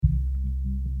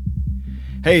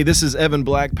Hey, this is Evan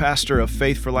Black, pastor of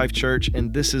Faith for Life Church,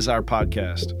 and this is our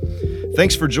podcast.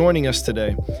 Thanks for joining us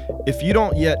today. If you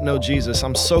don't yet know Jesus,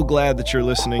 I'm so glad that you're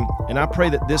listening, and I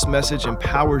pray that this message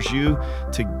empowers you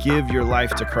to give your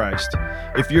life to Christ.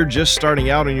 If you're just starting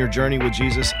out on your journey with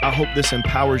Jesus, I hope this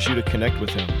empowers you to connect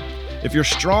with Him. If you're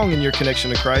strong in your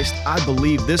connection to Christ, I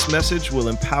believe this message will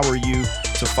empower you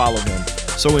to follow Him.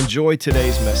 So enjoy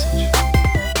today's message.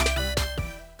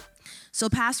 So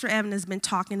Pastor Evan has been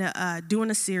doing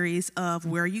a series of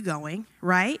Where Are You Going,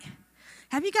 right?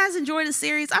 Have you guys enjoyed the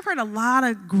series? I've heard a lot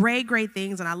of great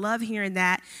things, and I love hearing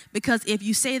that because if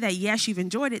you say that, yes, you've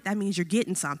enjoyed it, that means you're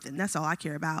getting something. That's all I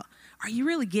care about. Are you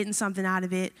really getting something out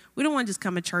of it? We don't want to just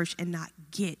come to church and not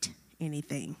get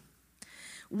anything.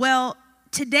 Well,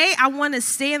 today I want to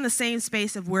stay in the same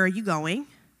space of where are you going,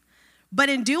 but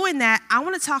in doing that, I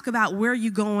want to talk about where are you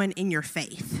going in your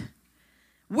faith.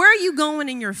 Where are you going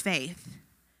in your faith?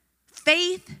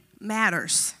 Faith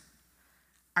matters.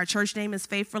 Our church name is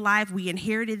Faith for Life. We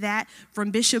inherited that from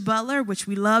Bishop Butler, which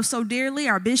we love so dearly,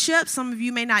 our bishop. Some of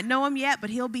you may not know him yet, but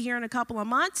he'll be here in a couple of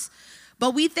months.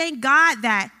 But we thank God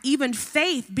that even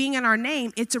faith being in our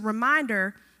name, it's a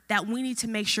reminder that we need to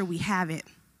make sure we have it.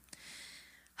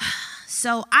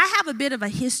 So I have a bit of a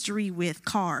history with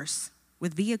cars,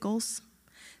 with vehicles.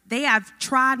 They have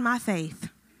tried my faith,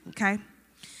 okay?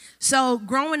 So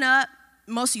growing up,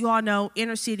 most of you all know,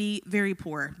 inner city, very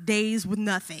poor. Days with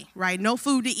nothing, right? No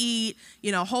food to eat,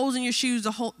 holes in your shoes,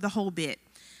 the whole bit.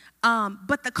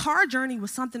 But the car journey was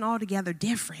something altogether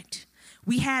different.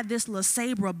 We had this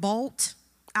LeSabre Bolt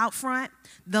out front,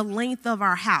 the length of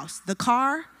our house. The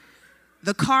car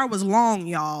was long,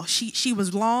 y'all. She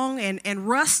was long and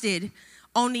rusted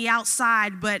on the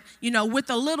outside, but, with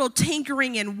a little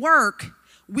tinkering and work,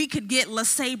 we could get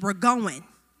LeSabre going.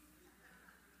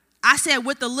 I said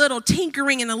with a little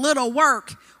tinkering and a little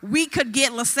work, we could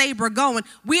get LeSabre going.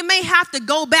 We may have to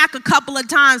go back a couple of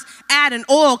times, add an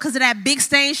oil because of that big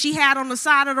stain she had on the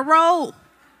side of the road.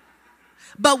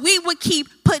 But we would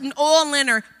keep putting oil in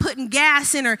her, putting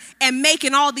gas in her, and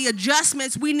making all the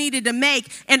adjustments we needed to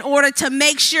make in order to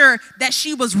make sure that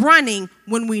she was running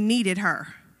when we needed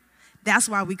her. That's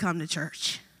why we come to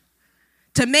church.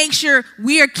 To make sure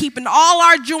we are keeping all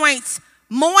our joints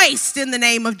moist in the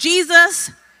name of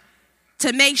Jesus.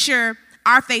 To make sure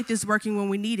our faith is working when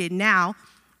we need it. Now,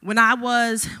 when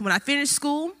I finished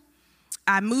school,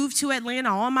 I moved to Atlanta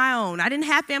on my own. I didn't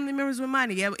have family members with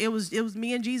money. It was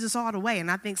me and Jesus all the way,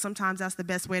 and I think sometimes that's the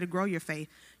best way to grow your faith.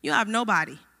 You have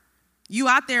nobody. You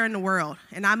out there in the world.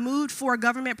 And I moved for a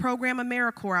government program,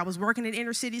 AmeriCorps. I was working in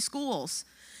inner city schools.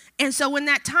 And so in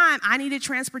that time, I needed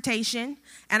transportation,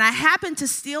 and I happened to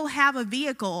still have a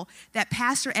vehicle that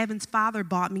Pastor Evan's father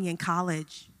bought me in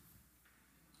college.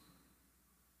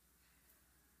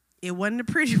 It wasn't a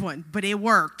pretty one, but it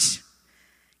worked.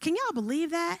 Can y'all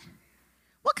believe that?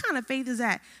 What kind of faith is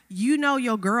that? You know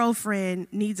your girlfriend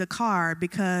needs a car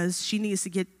because she needs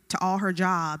to get to all her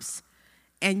jobs.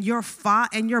 And your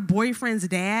boyfriend's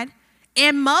dad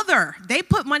and mother, they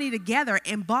put money together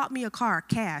and bought me a car,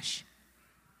 cash.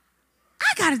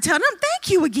 I got to tell them thank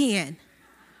you again.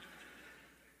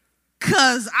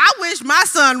 Because I wish my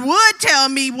son would tell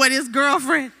me what his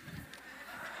girlfriend...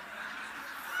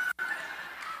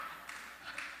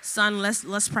 Son,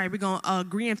 let's pray. We're going to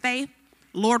agree in faith.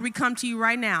 Lord, we come to you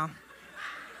right now.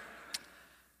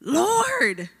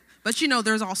 Lord. But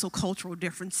there's also cultural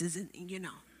differences,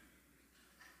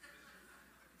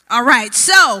 All right,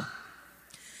 so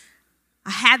I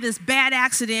had this bad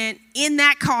accident in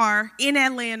that car in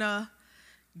Atlanta,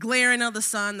 glaring of the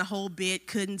sun, the whole bit,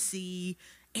 couldn't see,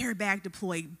 airbag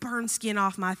deployed, burned skin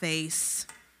off my face.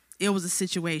 It was a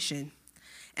situation.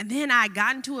 And then I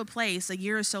got into a place a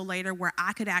year or so later where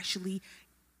I could actually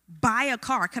buy a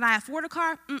car. Could I afford a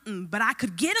car? But I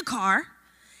could get a car,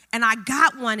 and I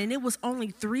got one, and it was only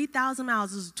 3,000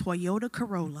 miles. It was a Toyota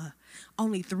Corolla,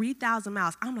 only 3,000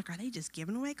 miles. I'm like, are they just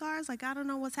giving away cars? Like, I don't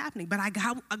know what's happening, but I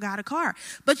got a car.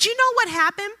 But you know what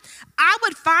happened? I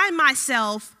would find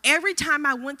myself, every time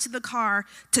I went to the car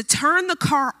to turn the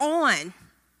car on,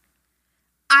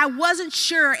 I wasn't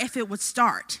sure if it would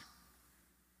start.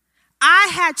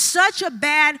 I had such a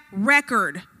bad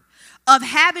record of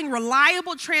having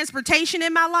reliable transportation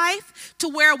in my life to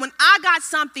where when I got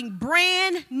something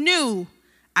brand new,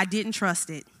 I didn't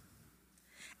trust it.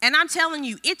 And I'm telling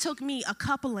you, it took me a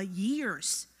couple of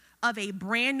years of a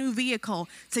brand new vehicle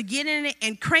to get in it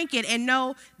and crank it and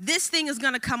know this thing is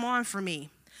going to come on for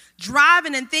me.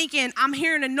 Driving and thinking I'm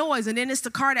hearing a noise, and then it's the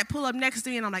car that pull up next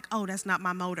to me, and I'm like, oh, that's not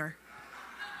my motor.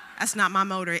 That's not my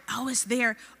motor. Oh, it's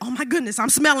there. Oh, my goodness, I'm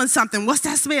smelling something. What's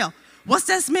that smell? What's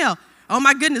that smell? Oh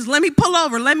my goodness, let me pull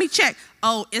over, let me check.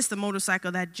 Oh, it's the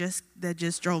motorcycle that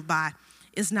just drove by.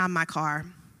 It's not my car.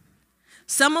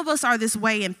 Some of us are this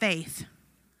way in faith.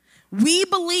 We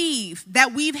believe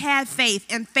that we've had faith,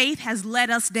 and faith has let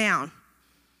us down.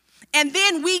 And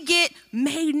then we get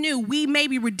made new. We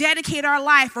maybe rededicate our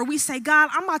life, or we say, God,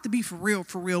 I'm about to be for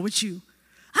real with you.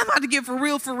 I'm about to get for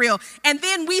real. And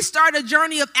then we start a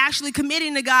journey of actually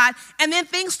committing to God, and then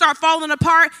things start falling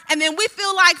apart, and then we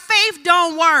feel like faith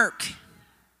don't work.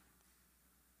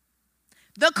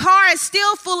 The car is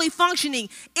still fully functioning.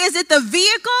 Is it the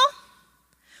vehicle,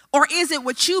 or is it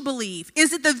what you believe?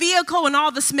 Is it the vehicle and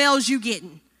all the smells you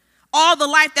getting? All the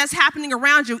life that's happening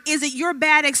around you? Is it your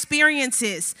bad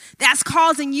experiences that's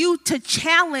causing you to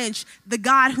challenge the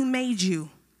God who made you?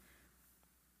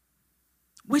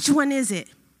 Which one is it?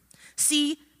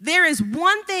 See, there is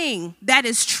one thing that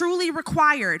is truly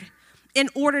required in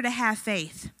order to have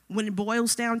faith. When it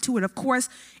boils down to it, of course,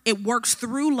 it works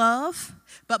through love.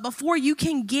 But before you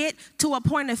can get to a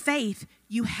point of faith,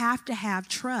 you have to have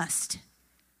trust.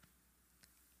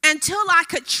 Until I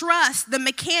could trust the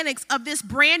mechanics of this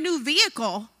brand new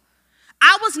vehicle,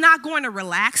 I was not going to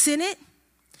relax in it.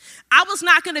 I was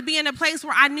not going to be in a place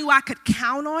where I knew I could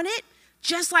count on it.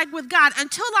 Just like with God,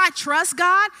 until I trust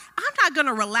God, I'm not going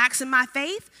to relax in my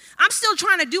faith. I'm still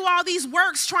trying to do all these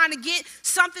works, trying to get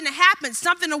something to happen,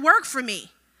 something to work for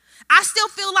me. I still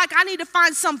feel like I need to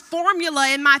find some formula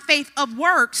in my faith of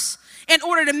works in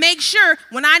order to make sure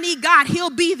when I need God, he'll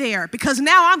be there, because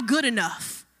now I'm good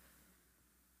enough.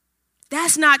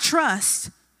 That's not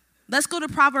trust. Let's go to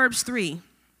Proverbs 3.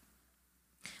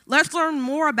 Let's learn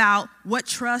more about what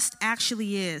trust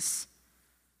actually is.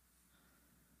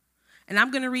 And I'm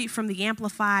going to read from the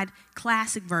Amplified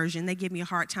Classic version. They give me a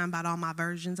hard time about all my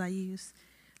versions I use.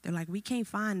 They're like, we can't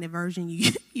find the version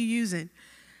you're using.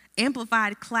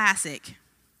 Amplified Classic.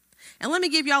 And let me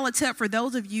give y'all a tip for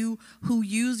those of you who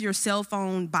use your cell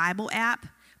phone Bible app.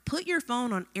 Put your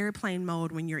phone on airplane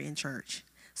mode when you're in church,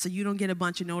 so you don't get a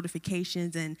bunch of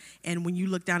notifications, and when you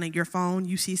look down at your phone,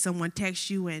 you see someone text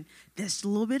you, and that's a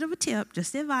little bit of a tip,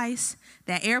 just advice.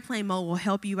 That airplane mode will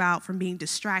help you out from being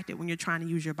distracted when you're trying to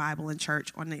use your Bible in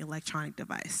church on the electronic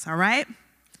device, all right?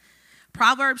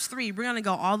 Proverbs 3, we're going to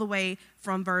go all the way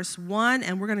from verse 1,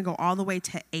 and we're going to go all the way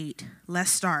to 8.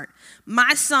 Let's start.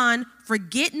 My son,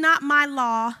 forget not my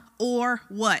law, or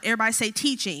what? Everybody say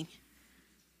teaching.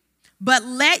 But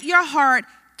let your heart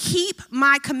keep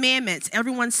my commandments.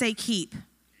 Everyone say keep.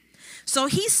 So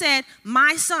he said,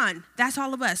 my son, that's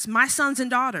all of us, my sons and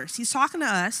daughters. He's talking to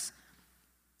us.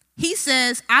 He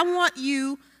says, I want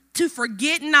you to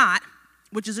forget not,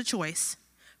 which is a choice.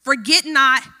 Forget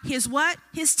not his what?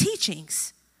 His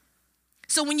teachings.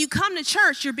 So when you come to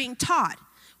church, you're being taught.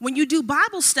 When you do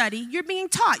Bible study, you're being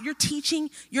taught. You're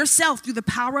teaching yourself through the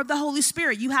power of the Holy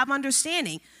Spirit. You have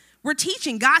understanding. We're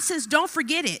teaching. God says, don't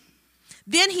forget it.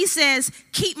 Then he says,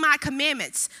 keep my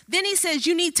commandments. Then he says,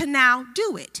 you need to now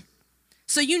do it.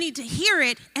 So you need to hear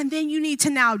it, and then you need to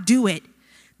now do it.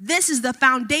 This is the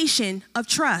foundation of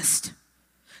trust.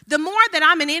 The more that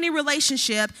I'm in any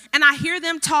relationship and I hear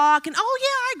them talk, and oh yeah,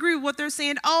 I agree with what they're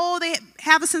saying. Oh, they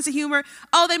have a sense of humor.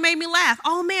 Oh, they made me laugh.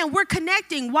 Oh man, we're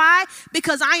connecting. Why?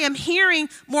 Because I am hearing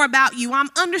more about you. I'm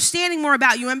understanding more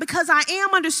about you. And because I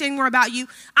am understanding more about you,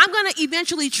 I'm going to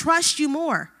eventually trust you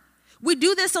more. We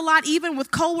do this a lot even with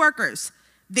coworkers.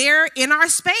 They're in our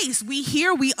space. We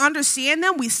hear, we understand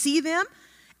them, we see them.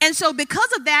 And so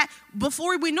because of that,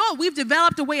 before we know it, we've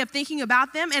developed a way of thinking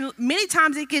about them. And many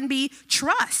times it can be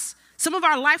trust. Some of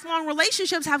our lifelong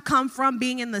relationships have come from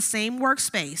being in the same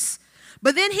workspace.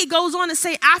 But then he goes on to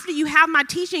say, after you have my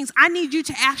teachings, I need you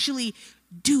to actually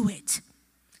do it.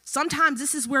 Sometimes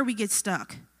this is where we get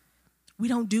stuck. We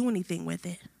don't do anything with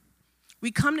it.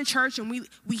 We come to church and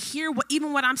we hear what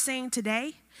I'm saying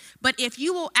today. But if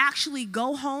you will actually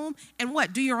go home and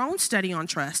do your own study on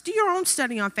trust, do your own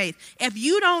study on faith. If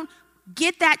you don't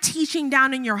get that teaching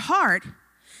down in your heart,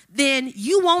 then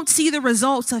you won't see the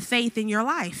results of faith in your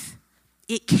life.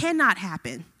 It cannot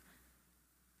happen.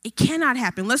 It cannot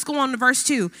happen. Let's go on to verse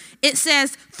 2. It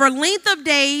says, for length of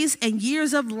days and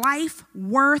years of life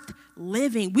worth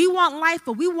living. We want life,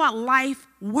 but we want life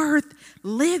worth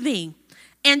living.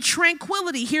 And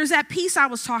tranquility, here's that peace I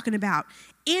was talking about.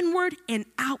 Inward and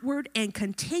outward and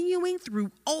continuing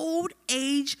through old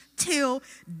age till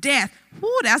death.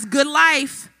 Ooh, that's good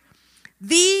life.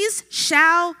 These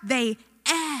shall they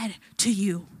add to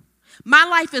you. My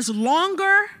life is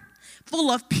longer, full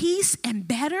of peace and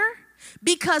better,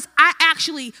 because I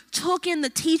actually took in the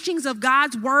teachings of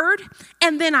God's word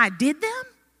and then I did them.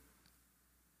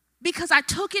 Because I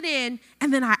took it in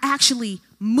and then I actually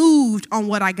moved on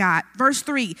what I got. Verse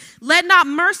 3, let not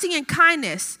mercy and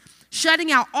kindness,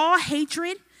 shutting out all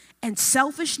hatred and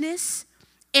selfishness,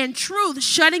 and truth,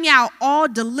 shutting out all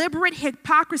deliberate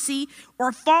hypocrisy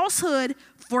or falsehood,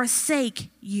 forsake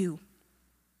you.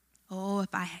 Oh,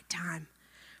 if I had time.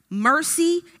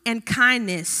 Mercy and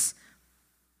kindness.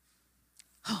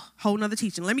 Oh, whole nother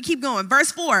teaching. Let me keep going.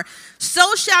 Verse 4,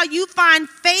 so shall you find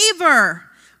favor,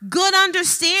 good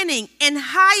understanding, and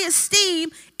high esteem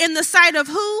in the sight of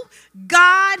who?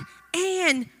 God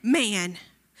and man.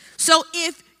 So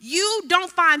if you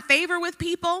don't find favor with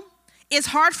people, it's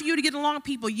hard for you to get along with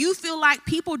people. You feel like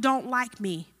people don't like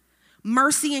me.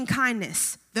 Mercy and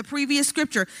kindness. The previous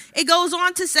scripture. It goes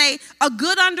on to say a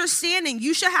good understanding.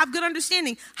 You should have good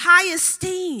understanding. High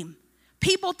esteem.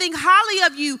 People think highly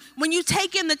of you when you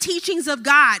take in the teachings of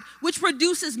God, which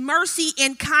produces mercy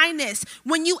and kindness.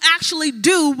 When you actually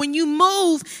do, when you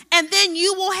move, and then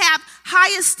you will have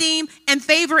high esteem and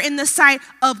favor in the sight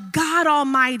of God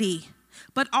Almighty,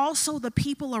 but also the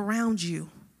people around you.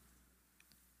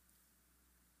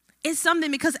 It's something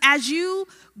because as you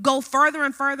go further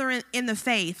and further in the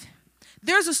faith,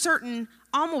 there's a certain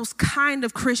almost kind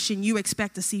of Christian you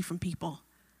expect to see from people.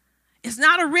 It's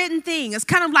not a written thing. It's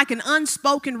kind of like an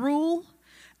unspoken rule.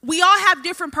 We all have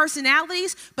different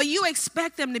personalities, but you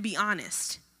expect them to be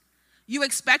honest. You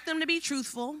expect them to be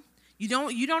truthful. You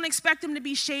don't expect them to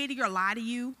be shady or lie to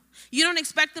you. You don't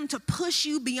expect them to push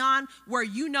you beyond where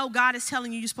you know God is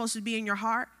telling you you're supposed to be in your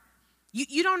heart.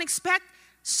 You don't expect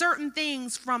certain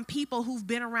things from people who've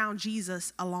been around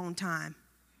Jesus a long time.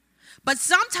 But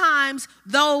sometimes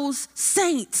those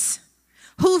saints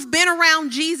who've been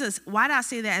around Jesus, why did I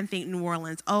say that and think New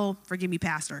Orleans? Oh, forgive me,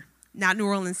 Pastor. Not New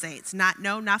Orleans Saints. Not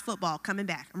football. Coming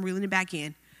back. I'm reeling it back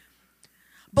in.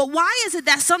 But why is it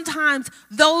that sometimes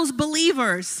those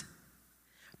believers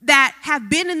that have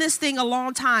been in this thing a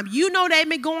long time, you know they've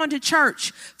been going to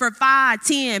church for 5,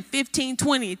 10, 15,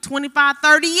 20, 25,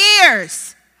 30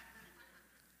 years,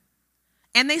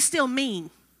 and they still mean.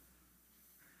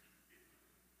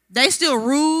 They still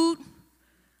rude,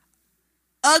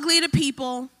 ugly to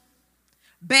people,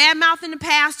 bad-mouthing the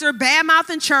pastor,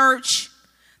 bad-mouthing church.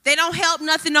 They don't help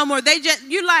nothing no more.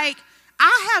 You're like,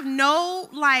 I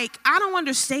don't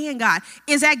understand God.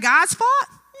 Is that God's fault?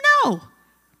 No.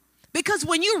 Because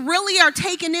when you really are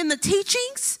taking in the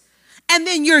teachings and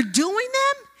then you're doing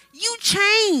them, you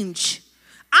change.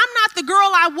 I'm not the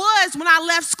girl I was when I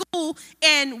left school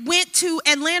and went to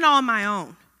Atlanta on my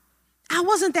own. I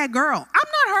wasn't that girl. I'm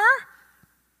not her.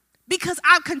 Because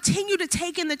I've continued to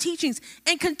take in the teachings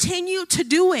and continue to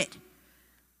do it.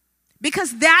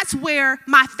 Because that's where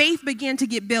my faith began to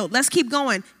get built. Let's keep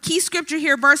going. Key scripture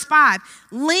here, verse 5.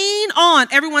 Lean on.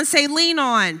 Everyone say lean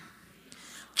on.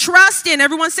 Trust in.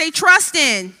 Everyone say trust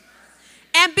in.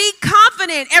 And be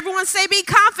confident. Everyone say be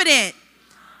confident.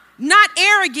 Not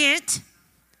arrogant.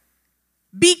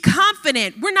 Be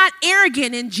confident. We're not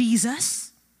arrogant in Jesus.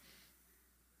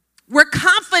 We're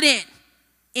confident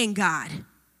in God,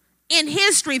 in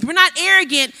his strength. We're not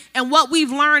arrogant in what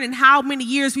we've learned and how many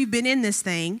years we've been in this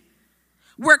thing.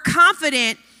 We're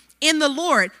confident in the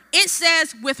Lord. It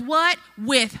says with what?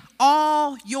 With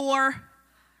all your.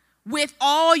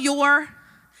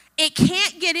 It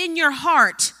can't get in your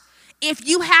heart if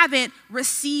you haven't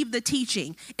received the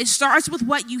teaching. It starts with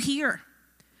what you hear.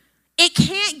 It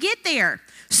can't get there.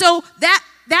 So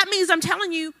that means I'm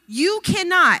telling you, you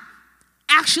cannot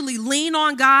actually lean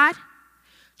on God,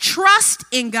 trust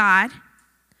in God,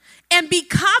 and be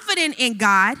confident in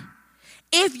God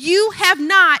if you have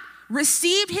not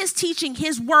received his teaching,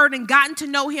 his word, and gotten to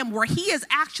know him where he has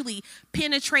actually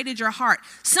penetrated your heart.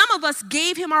 Some of us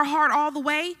gave him our heart all the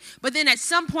way, but then at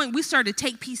some point we started to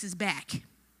take pieces back.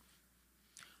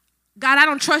 God, I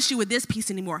don't trust you with this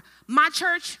piece anymore. My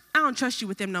church, I don't trust you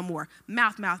with them no more.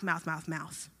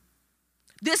 Mouth.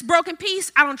 This broken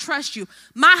piece, I don't trust you.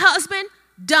 My husband,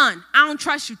 done. I don't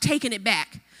trust you, taking it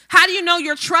back. How do you know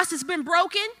your trust has been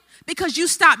broken? Because you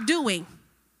stopped doing.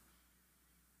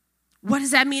 What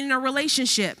does that mean in a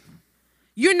relationship?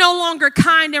 You're no longer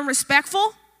kind and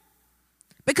respectful.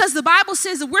 Because the Bible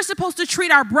says that we're supposed to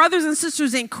treat our brothers and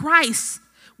sisters in Christ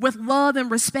with love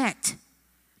and respect.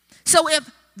 So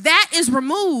if that is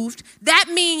removed, that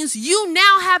means you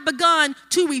now have begun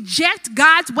to reject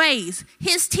God's ways,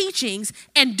 his teachings,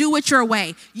 and do it your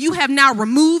way. You have now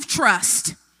removed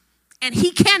trust. And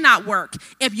he cannot work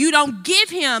if you don't give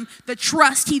him the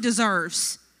trust he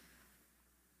deserves.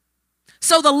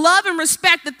 So the love and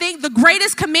respect, the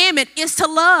greatest commandment is to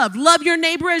love. Love your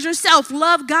neighbor as yourself.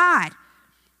 Love God.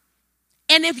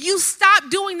 And if you stop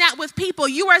doing that with people,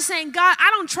 you are saying, God,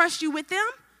 I don't trust you with them.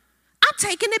 I'm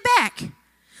taking it back.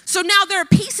 So now there are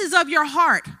pieces of your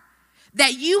heart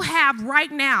that you have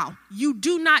right now. You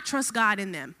do not trust God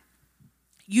in them.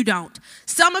 You don't.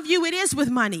 Some of you, it is with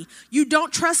money. You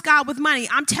don't trust God with money.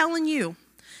 I'm telling you,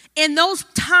 in those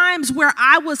times where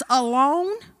I was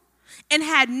alone and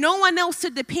had no one else to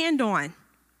depend on,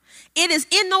 it is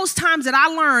in those times that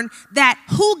I learned that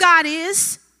who God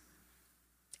is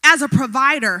as a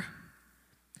provider,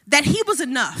 that he was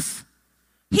enough.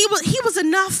 He was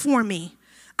enough for me.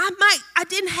 I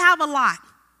didn't have a lot.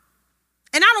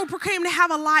 And I don't proclaim to have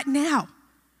a lot now.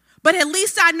 But at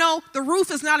least I know the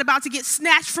roof is not about to get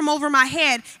snatched from over my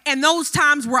head. And those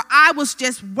times where I was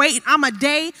just waiting, I'm a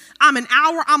day, I'm an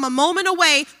hour, I'm a moment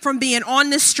away from being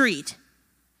on the street.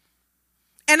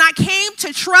 And I came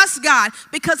to trust God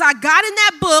because I got in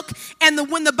that book,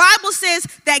 and when the Bible says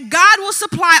that God will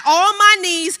supply all my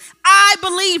needs, I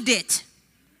believed it.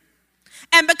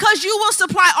 And because you will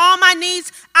supply all my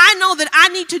needs, I know that I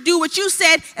need to do what you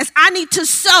said, as I need to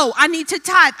sow, I need to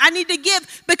tithe, I need to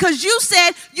give, because you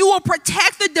said you will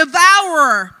protect the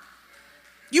devourer.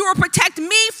 You will protect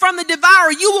me from the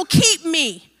devourer. You will keep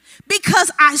me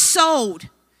because I sowed.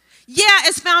 Yeah,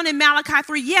 it's found in Malachi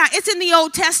 3. Yeah, it's in the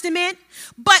Old Testament,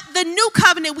 but the new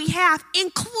covenant we have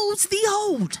includes the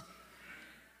old.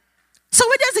 So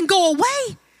it doesn't go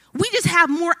away. We just have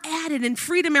more added in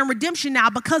freedom and redemption now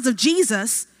because of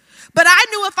Jesus. But I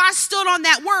knew if I stood on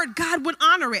that word, God would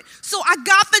honor it. So I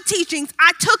got the teachings,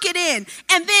 I took it in,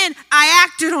 and then I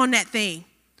acted on that thing.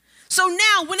 So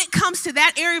now when it comes to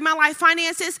that area of my life,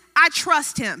 finances, I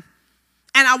trust him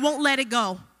and I won't let it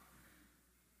go.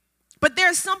 But there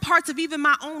are some parts of even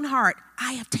my own heart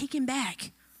I have taken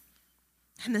back.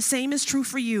 And the same is true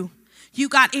for you. You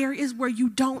got areas where you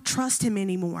don't trust him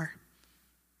anymore.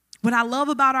 What I love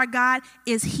about our God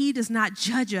is he does not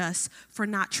judge us for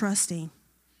not trusting.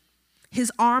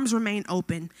 His arms remain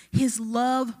open. His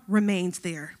love remains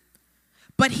there.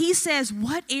 But he says,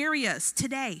 what areas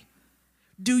today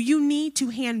do you need to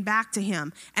hand back to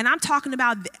him? And I'm talking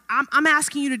about, I'm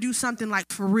asking you to do something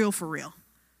like for real, for real.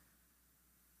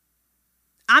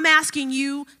 I'm asking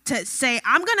you to say,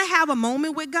 I'm going to have a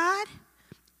moment with God.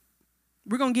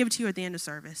 We're going to give it to you at the end of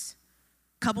service.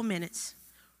 Couple minutes.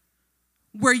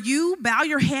 Where you bow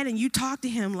your head and you talk to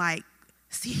him like,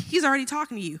 see, he's already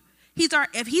talking to you.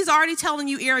 If he's already telling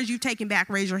you areas you've taken back,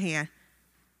 raise your hand.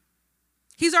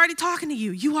 He's already talking to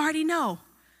you. You already know.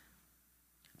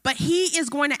 But he is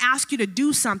going to ask you to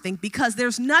do something because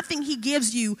there's nothing he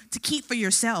gives you to keep for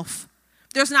yourself.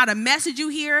 There's not a message you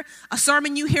hear, a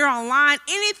sermon you hear online,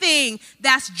 anything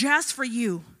that's just for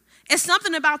you. It's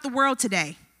something about the world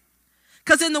today.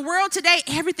 Because in the world today,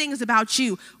 everything is about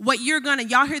you. What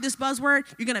y'all hear this buzzword?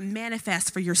 You're going to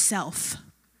manifest for yourself.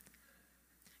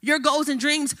 Your goals and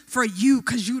dreams for you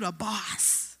because you're the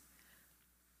boss.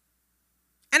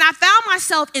 And I found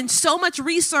myself in so much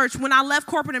research when I left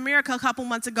corporate America a couple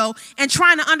months ago and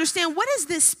trying to understand what is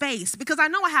this space? Because I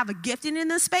know I have a gifting in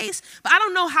this space, but I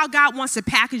don't know how God wants to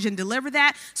package and deliver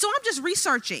that. So I'm just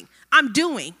researching. I'm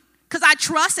doing. Because I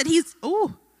trust that he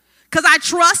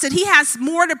has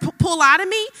more to pull out of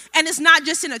me, and it's not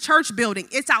just in a church building.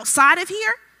 It's outside of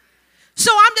here. So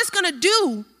I'm going to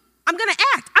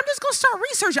act. I'm just going to start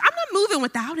researching. I'm not moving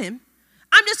without him.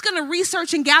 I'm just going to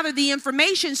research and gather the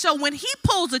information. So when he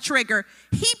pulls the trigger,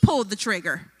 he pulled the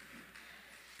trigger.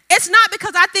 It's not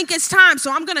because I think it's time,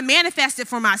 so I'm going to manifest it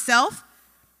for myself.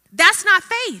 That's not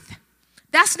faith.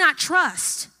 That's not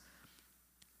trust.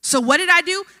 So what did I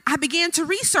do? I began to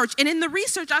research. And in the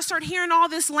research, I started hearing all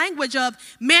this language of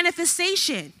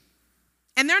manifestation.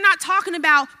 And they're not talking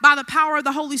about by the power of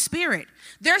the Holy Spirit.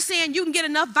 They're saying you can get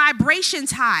enough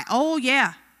vibrations high. Oh,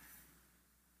 yeah.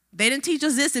 They didn't teach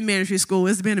us this in ministry school.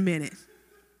 It's been a minute.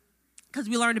 Because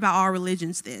we learned about all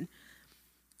religions then.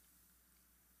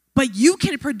 But you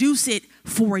can produce it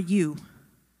for you.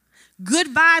 Good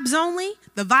vibes only,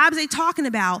 the vibes they talking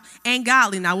about ain't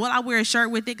godly. Now, will I wear a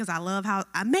shirt with it? Because I love how,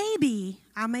 I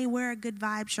may wear a good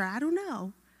vibe shirt. I don't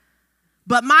know.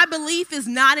 But my belief is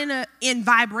not in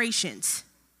vibrations.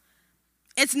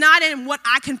 It's not in what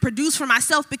I can produce for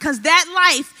myself, because that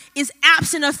life is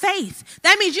absent of faith.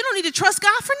 That means you don't need to trust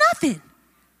God for nothing.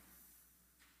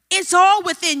 It's all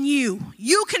within you.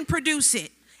 You can produce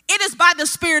it. It is by the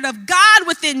Spirit of God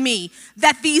within me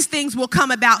that these things will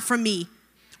come about for me.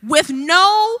 With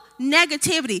no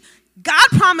negativity. God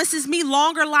promises me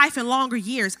longer life and longer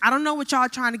years. I don't know what y'all are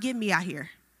trying to get me out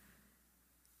here.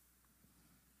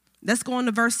 Let's go on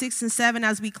to verse 6 and 7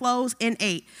 as we close in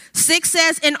 8. 6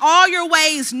 says, in all your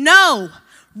ways, know,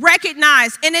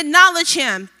 recognize, and acknowledge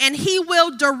him, and he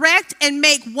will direct and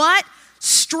make what?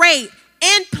 Straight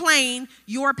and plain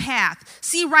your path.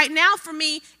 See, right now for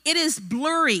me, it is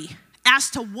blurry as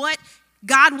to what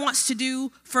God wants to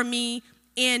do for me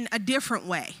in a different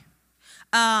way.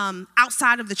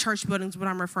 Outside of the church buildings, what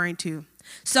I'm referring to.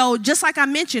 So just like I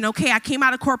mentioned, okay, I came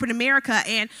out of corporate America,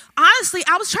 and honestly,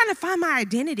 I was trying to find my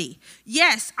identity.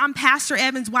 Yes, I'm Pastor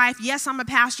Evan's wife. Yes, I'm a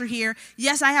pastor here.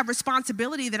 Yes, I have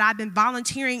responsibility that I've been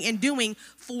volunteering and doing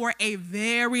for a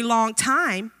very long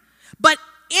time. But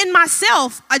in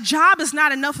myself, a job is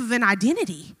not enough of an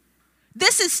identity.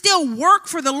 This is still work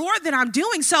for the Lord that I'm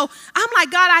doing. So I'm like,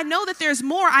 God, I know that there's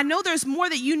more. I know there's more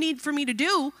that you need for me to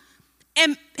do.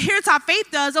 And here's how faith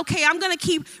does. Okay, I'm going to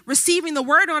keep receiving the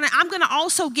word on it. I'm going to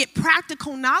also get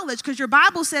practical knowledge because your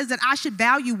Bible says that I should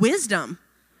value wisdom.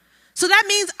 So that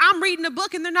means I'm reading a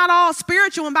book and they're not all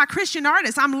spiritual and by Christian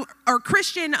artists or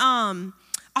Christian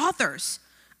authors.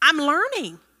 I'm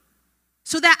learning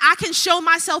so that I can show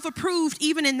myself approved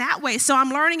even in that way. So I'm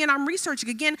learning and I'm researching.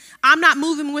 Again, I'm not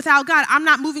moving without God. I'm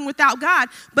not moving without God,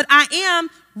 but I am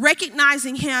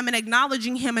recognizing him and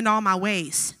acknowledging him in all my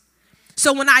ways.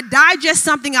 So when I digest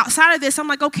something outside of this, I'm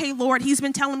like, okay, Lord, he's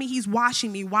been telling me he's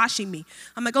washing me.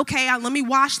 I'm like, okay, let me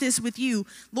wash this with you.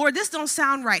 Lord, this don't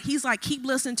sound right. He's like, keep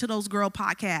listening to those girl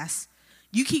podcasts.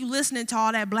 You keep listening to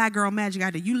all that black girl magic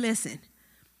I do. You listen.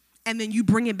 And then you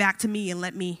bring it back to me and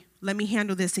let me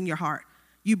handle this in your heart.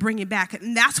 You bring it back.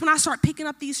 And that's when I start picking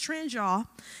up these trends, y'all,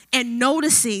 and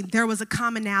noticing there was a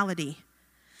commonality.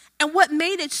 And what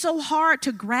made it so hard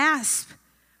to grasp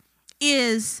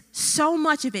is so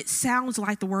much of it sounds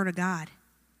like the word of God.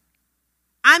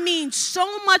 I mean,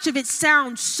 so much of it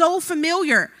sounds so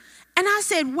familiar. And I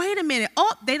said, wait a minute.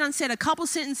 Oh, they done said a couple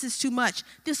sentences too much.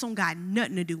 This don't got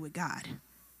nothing to do with God.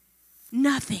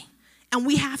 Nothing. And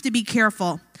we have to be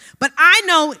careful. But I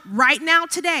know right now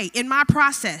today in my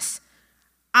process,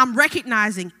 I'm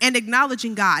recognizing and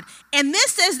acknowledging God. And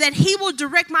this says that he will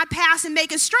direct my path and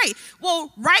make it straight.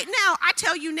 Well, right now, I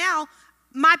tell you now,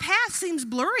 my path seems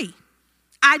blurry.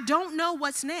 I don't know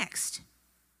what's next.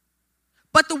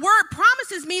 But the word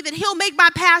promises me that he'll make my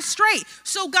path straight.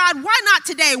 So God, why not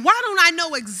today? Why don't I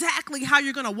know exactly how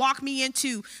you're going to walk me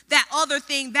into that other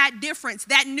thing, that difference,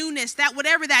 that newness, that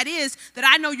whatever that is that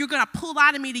I know you're going to pull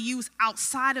out of me to use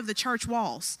outside of the church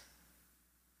walls?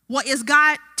 Well, is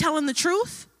God telling the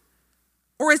truth?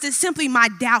 Or is it simply my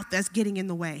doubt that's getting in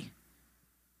the way?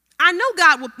 I know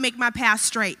God will make my path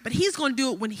straight, but he's going to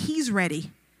do it when he's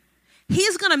ready.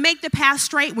 He's going to make the path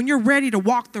straight when you're ready to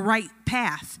walk the right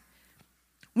path.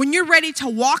 When you're ready to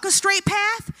walk a straight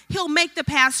path, he'll make the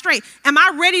path straight. Am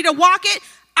I ready to walk it?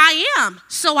 I am.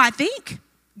 So I think.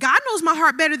 God knows my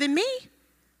heart better than me.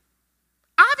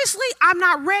 Obviously, I'm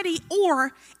not ready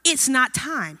or it's not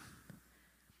time.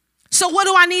 So what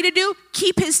do I need to do?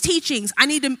 Keep his teachings. I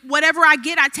need to, whatever I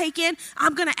get, I take in.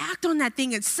 I'm going to act on that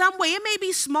thing in some way. It may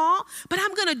be small, but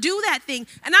I'm going to do that thing.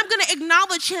 And I'm going to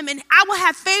acknowledge him, and I will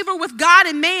have favor with God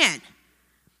and man.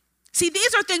 See,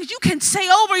 these are things you can say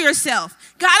over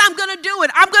yourself. God, I'm going to do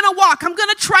it. I'm going to walk. I'm going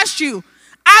to trust you.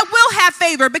 I will have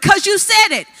favor because you said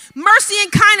it. Mercy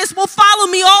and kindness will follow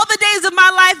me all the days of my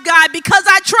life, God, because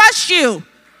I trust you.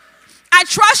 I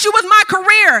trust you with my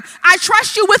career. I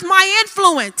trust you with my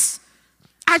influence.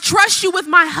 I trust you with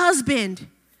my husband.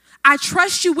 I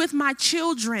trust you with my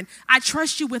children. I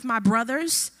trust you with my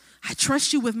brothers. I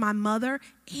trust you with my mother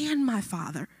and my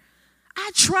father.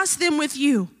 I trust them with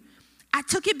you. I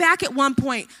took it back at one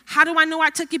point. How do I know I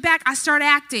took it back? I started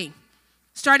acting,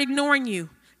 started ignoring you,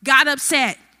 got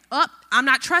upset. I'm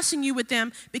not trusting you with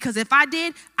them because if I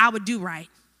did, I would do right.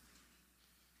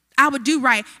 I would do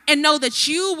right and know that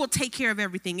you will take care of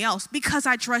everything else because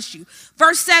I trust you.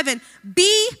 Verse 7,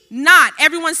 be not,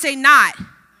 everyone say not.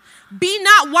 Be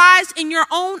not wise in your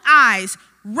own eyes,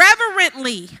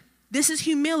 reverently, this is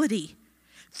humility,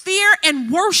 fear and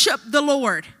worship the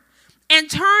Lord, and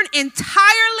turn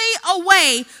entirely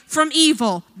away from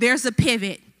evil. There's a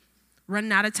pivot,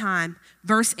 running out of time.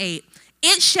 Verse 8,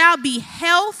 it shall be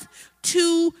health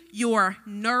to your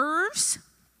nerves.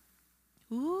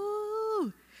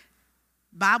 Ooh.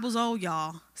 Bible's old,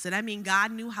 y'all. So that means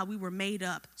God knew how we were made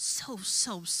up so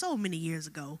many years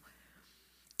ago.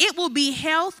 It will be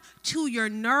health to your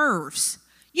nerves.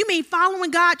 You mean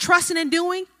following God, trusting and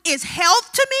doing is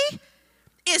health to me?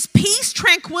 Is peace,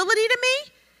 tranquility to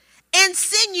me? And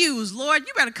sinews. Lord,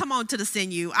 you better come on to the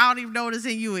sinew. I don't even know what a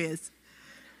sinew is.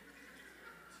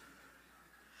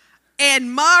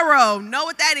 And marrow. Know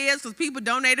what that is because people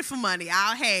donated for money.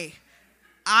 Hey,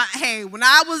 when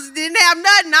I didn't have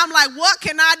nothing, I'm like, what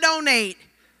can I donate?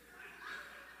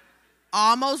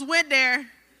 Almost went there.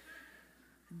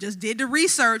 Just did the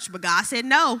research, but God said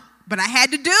no. But I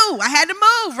had to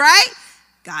move, right?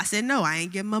 God said no, I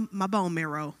ain't giving my bone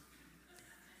marrow.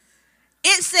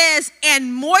 It says,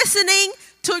 and moistening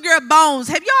to your bones.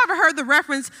 Have y'all ever heard the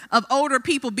reference of older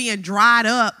people being dried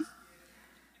up?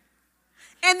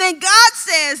 And then God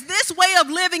says this way of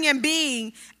living and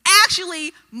being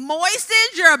actually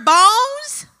moistens your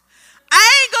bones.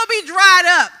 I ain't going to be dried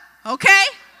up, okay?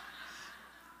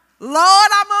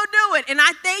 Lord, I'm going to do it. And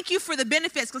I thank you for the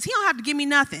benefits because he don't have to give me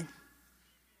nothing.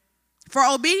 For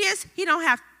obedience, he don't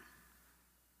have.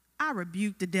 I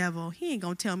rebuke the devil. He ain't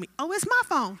going to tell me, oh, it's my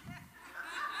phone.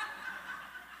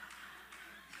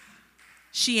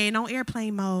 She ain't on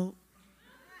airplane mode.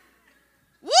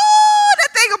 Woo,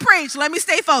 that thing will preach. Let me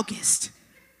stay focused.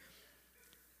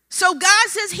 So God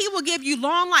says he will give you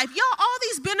long life. Y'all, all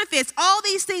these benefits, all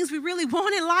these things we really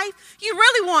want in life, you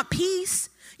really want peace.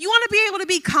 You want to be able to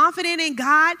be confident in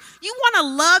God. You want to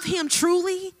love him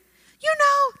truly. You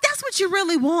know, that's what you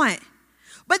really want.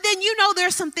 But then you know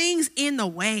there's some things in the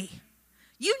way.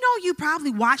 You know you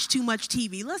probably watch too much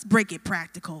TV. Let's break it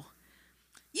practical.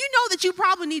 You know that you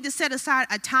probably need to set aside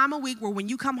a time a week where when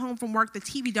you come home from work, the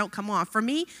TV don't come on. For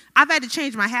me, I've had to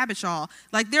change my habits, y'all.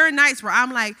 Like there are nights where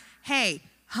I'm like, hey,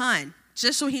 hun,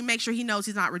 just so he makes sure he knows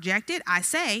he's not rejected, I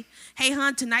say, hey,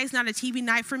 hun, tonight's not a TV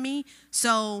night for me.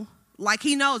 So like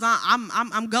he knows I'm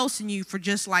ghosting you for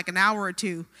just like an hour or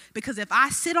two. Because if I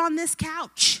sit on this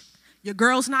couch, your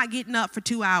girl's not getting up for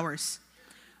 2 hours.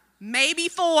 Maybe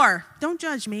 4. Don't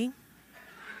judge me.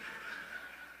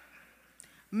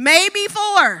 Maybe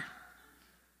 4.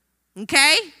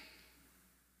 Okay?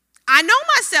 I know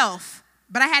myself,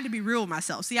 but I had to be real with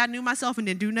myself. See, I knew myself and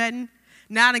didn't do nothing.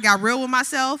 Now I got real with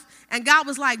myself. And God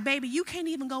was like, baby, you can't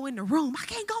even go in the room. I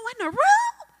can't go in the room.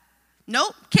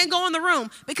 Nope, can't go in the room.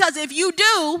 Because if you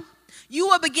do, you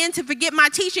will begin to forget my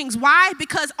teachings. Why?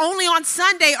 Because only on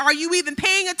Sunday are you even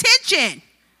paying attention.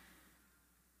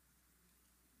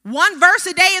 1 verse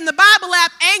a day in the Bible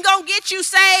app ain't gonna get you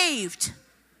saved.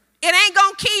 It ain't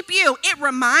gonna keep you. It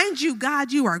reminds you,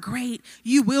 God, you are great.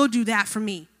 You will do that for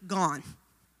me. Gone.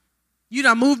 You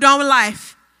done moved on with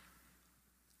life.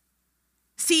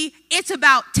 See, it's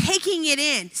about taking it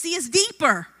in. See, it's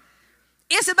deeper.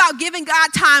 It's about giving God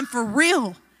time for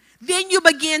real. Then you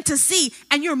begin to see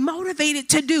and you're motivated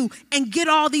to do and get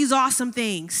all these awesome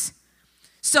things.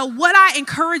 So what I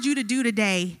encourage you to do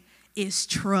today is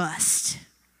trust.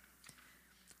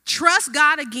 Trust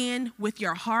God again with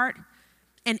your heart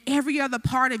and every other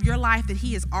part of your life that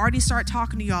he has already started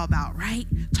talking to y'all about, right?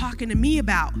 Talking to me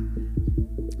about.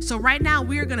 So right now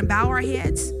we're going to bow our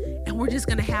heads and we're just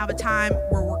going to have a time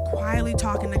where we're quietly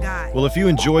talking to God. Well, if you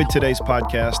enjoyed today's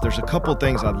podcast, there's a couple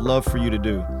things I'd love for you to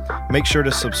do. Make sure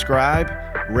to subscribe,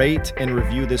 rate, and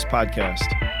review this podcast.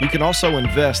 You can also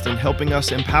invest in helping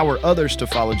us empower others to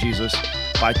follow Jesus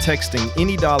by texting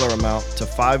any dollar amount to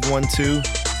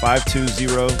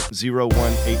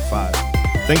 512-520-0185.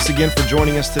 Thanks again for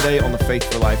joining us today on the Faith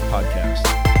for Life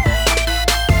podcast.